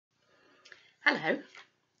Hello,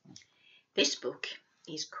 this book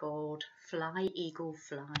is called Fly, Eagle,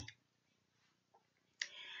 Fly,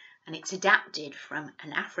 and it's adapted from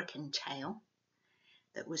an African tale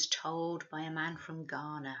that was told by a man from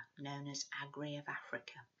Ghana known as Agri of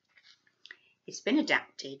Africa. It's been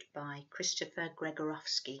adapted by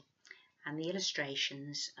Gregorowski and the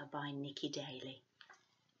illustrations are by Niki, Daly.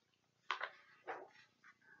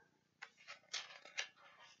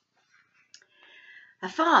 A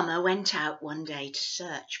farmer went out one day to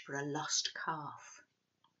search for a lost calf.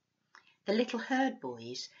 The little herd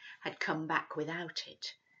boys had come back without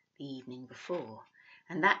it the evening before,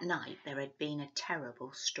 and that night there had been a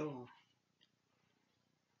terrible storm.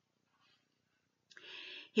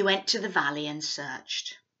 He went to the valley and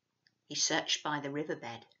searched. He searched by the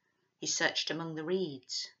riverbed. He searched among the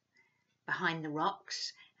reeds, behind the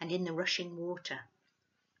rocks and in the rushing water.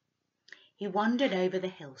 He wandered over the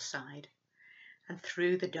hillside and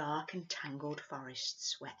through the dark and tangled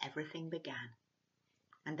forests where everything began,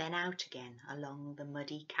 and then out again along the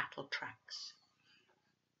muddy cattle tracks.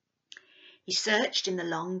 He searched in the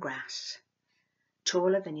long grass,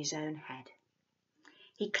 taller than his own head.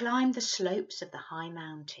 He climbed the slopes of the high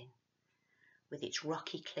mountain, with its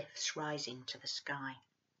rocky cliffs rising to the sky.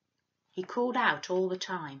 He called out all the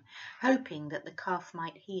time, hoping that the calf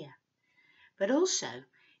might hear, but also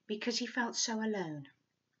because he felt so alone.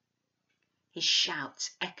 His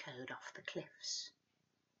shouts echoed off the cliffs.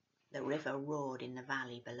 The river roared in the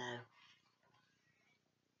valley below.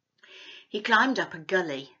 He climbed up a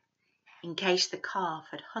gully in case the calf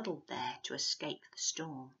had huddled there to escape the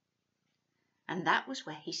storm. And that was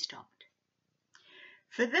where he stopped.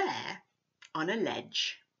 For there, on a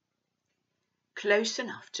ledge, close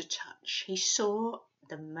enough to touch, he saw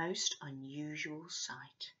the most unusual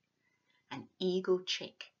sight. An eagle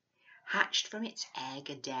chick, hatched from its egg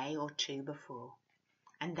a day or two before,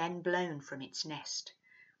 and then blown from its nest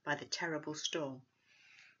by the terrible storm.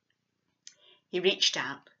 He reached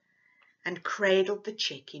out and cradled the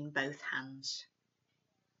chick in both hands.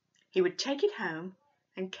 He would take it home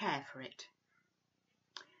and care for it.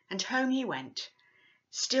 And home he went,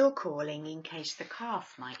 still calling in case the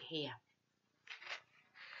calf might hear.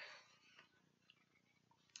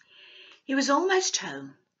 He was almost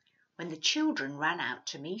home when the children ran out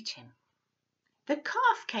to meet him. "The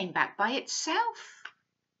calf came back by itself,"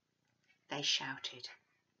 they shouted.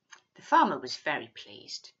 The farmer was very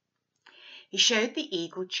pleased. He showed the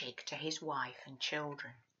eagle chick to his wife and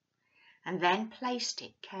children, and then placed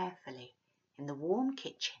it carefully in the warm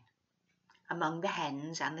kitchen, among the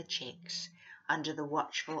hens and the chicks, under the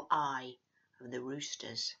watchful eye of the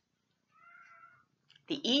roosters.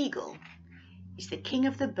 "The eagle is the king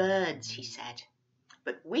of the birds," he said,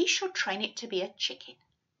 "but we shall train it to be a chicken."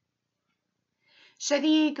 So the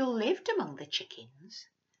eagle lived among the chickens,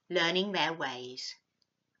 learning their ways.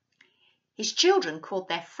 His children called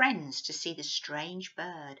their friends to see the strange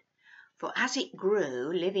bird, for as it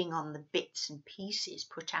grew, living on the bits and pieces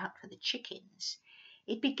put out for the chickens,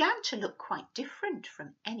 it began to look quite different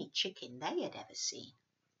from any chicken they had ever seen.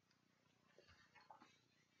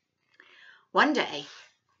 One day,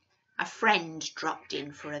 a friend dropped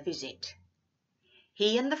in for a visit.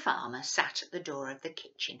 He and the farmer sat at the door of the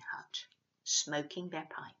kitchen hut, smoking their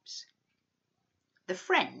pipes. The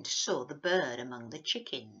friend saw the bird among the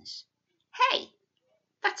chickens. "Hey,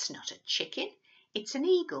 that's not a chicken, it's an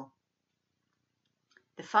eagle."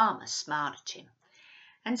 The farmer smiled at him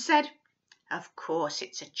and said, "Of course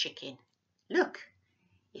it's a chicken. Look,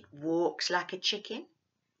 it walks like a chicken,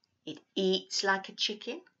 it eats like a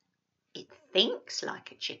chicken, it thinks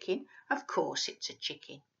like a chicken. Of course it's a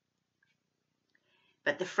chicken."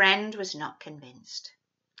 But the friend was not convinced.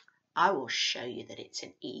 "I will show you that it's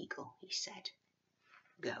an eagle," he said.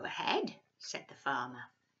 "Go ahead," said the farmer.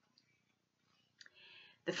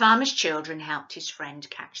 The farmer's children helped his friend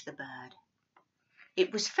catch the bird.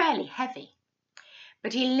 It was fairly heavy,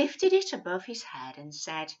 but he lifted it above his head and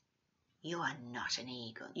said, "You are not an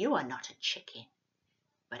eagle, you are not a chicken,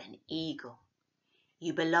 but an eagle.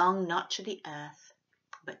 You belong not to the earth,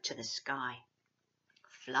 but to the sky.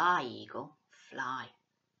 Fly, eagle, fly."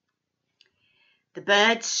 The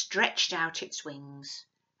bird stretched out its wings,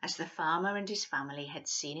 as the farmer and his family had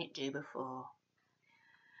seen it do before.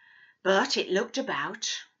 But it looked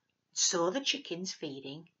about, saw the chickens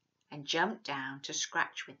feeding, and jumped down to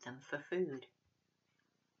scratch with them for food.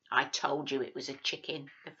 "I told you it was a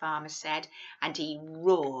chicken," the farmer said, and he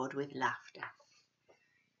roared with laughter.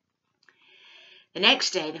 The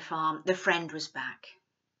next day the friend was back.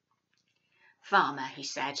 "Farmer," he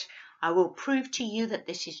said, "I will prove to you that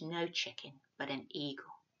this is no chicken, but an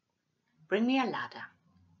eagle. Bring me a ladder."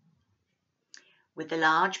 With the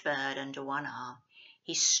large bird under one arm,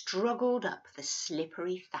 he struggled up the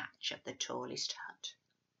slippery thatch of the tallest hut.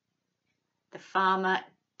 The farmer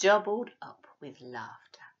doubled up with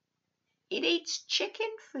laughter. It eats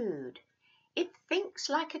chicken food. It thinks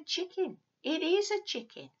like a chicken. It is a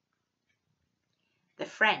chicken. The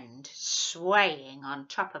friend, swaying on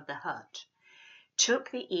top of the hut,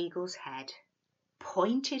 took the eagle's head,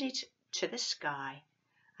 pointed it to the sky,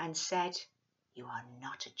 and said, "You are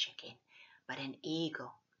not a chicken, but an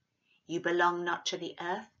eagle. You belong not to the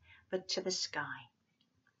earth, but to the sky.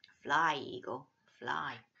 Fly, eagle,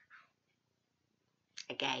 fly."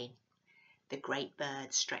 Again, the great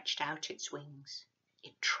bird stretched out its wings.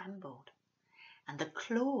 It trembled, and the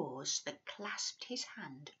claws that clasped his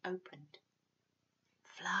hand opened.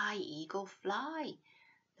 "Fly, eagle, fly,"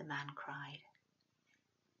 the man cried.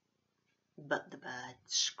 But the bird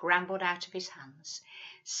scrambled out of his hands,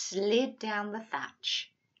 slid down the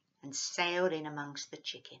thatch, and sailed in amongst the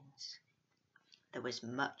chickens. There was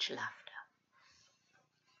much laughter.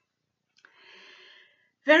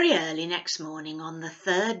 Very early next morning, on the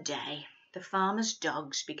third day, the farmer's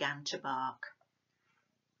dogs began to bark.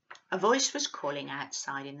 A voice was calling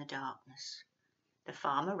outside in the darkness. The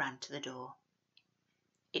farmer ran to the door.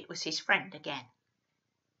 It was his friend again.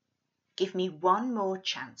 "Give me one more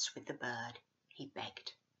chance with the bird," he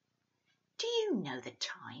begged. "Do you know the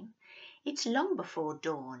time? It's long before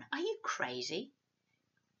dawn. Are you crazy?"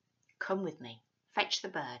 "Come with me. Fetch the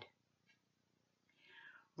bird."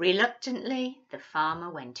 Reluctantly, the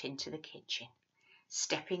farmer went into the kitchen,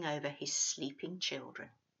 stepping over his sleeping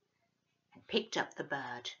children, and picked up the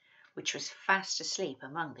bird, which was fast asleep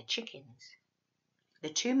among the chickens.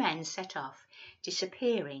 The two men set off,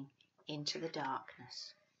 disappearing into the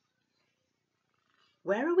darkness.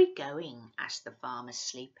 "Where are we going?" asked the farmer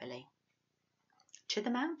sleepily. "To the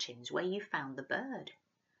mountains where you found the bird."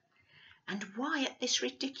 "And why at this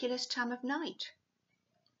ridiculous time of night?"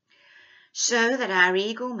 "So that our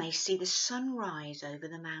eagle may see the sun rise over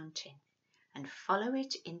the mountain and follow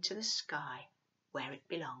it into the sky where it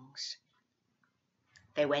belongs."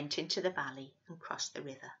 They went into the valley and crossed the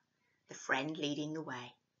river, the friend leading the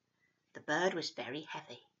way. The bird was very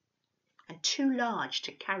heavy and too large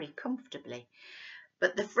to carry comfortably,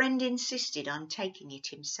 but the friend insisted on taking it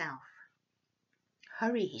himself.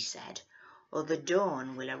 "Hurry," he said, "or the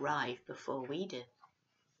dawn will arrive before we do."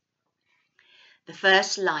 The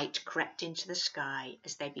first light crept into the sky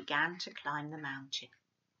as they began to climb the mountain.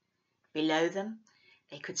 Below them,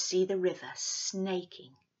 they could see the river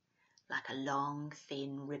snaking like a long,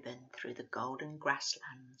 thin ribbon through the golden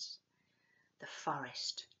grasslands, the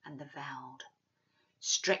forest and the veld,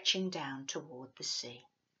 stretching down toward the sea.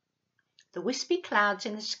 The wispy clouds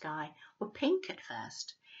in the sky were pink at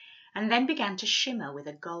first, and then began to shimmer with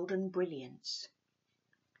a golden brilliance.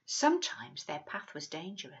 Sometimes their path was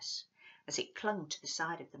dangerous, as it clung to the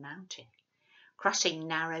side of the mountain, crossing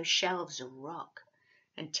narrow shelves of rock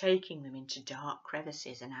and taking them into dark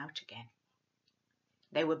crevices and out again.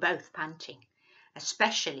 They were both panting,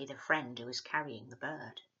 especially the friend who was carrying the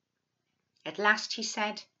bird. At last he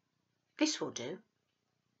said, "This will do."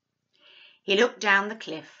 He looked down the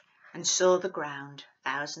cliff and saw the ground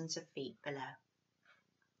thousands of feet below.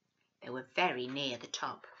 They were very near the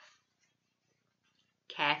top.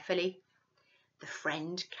 Carefully, the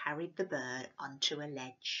friend carried the bird onto a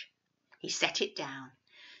ledge. He set it down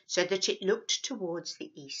so that it looked towards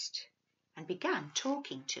the east and began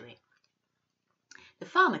talking to it. The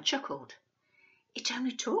farmer chuckled. "It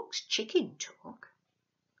only talks chicken talk."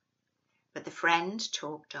 But the friend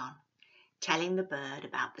talked on, telling the bird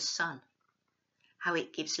about the sun, how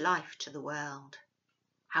it gives life to the world,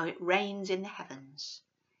 how it reigns in the heavens,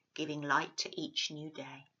 giving light to each new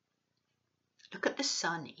day. "Look at the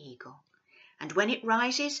sun, eagle, and when it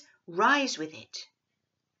rises, rise with it.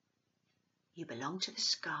 You belong to the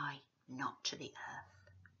sky, not to the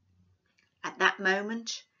earth." At that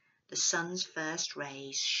moment, the sun's first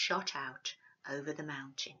rays shot out over the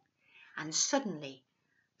mountain, and suddenly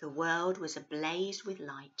the world was ablaze with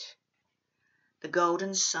light. The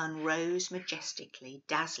golden sun rose majestically,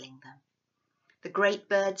 dazzling them. The great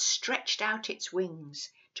bird stretched out its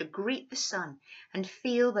wings to greet the sun and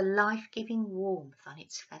feel the life-giving warmth on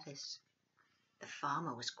its feathers. The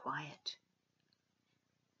farmer was quiet.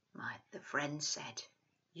 The friend said,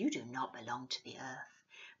 "You do not belong to the earth,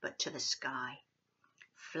 but to the sky.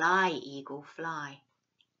 Fly, eagle, fly."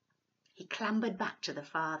 He clambered back to the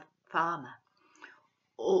farmer.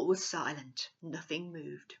 All was silent. Nothing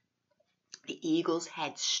moved. The eagle's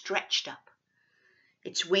head stretched up.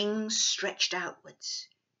 Its wings stretched outwards.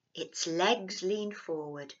 Its legs leaned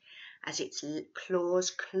forward as its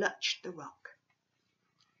claws clutched the rock.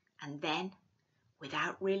 And then,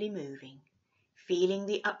 Without really moving, feeling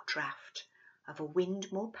the updraft of a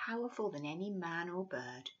wind more powerful than any man or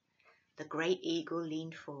bird, the great eagle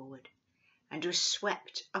leaned forward and was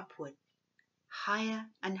swept upward, higher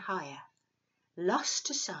and higher, lost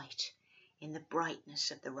to sight in the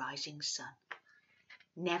brightness of the rising sun,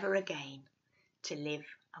 never again to live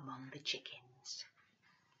among the chickens.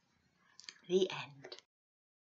 The end.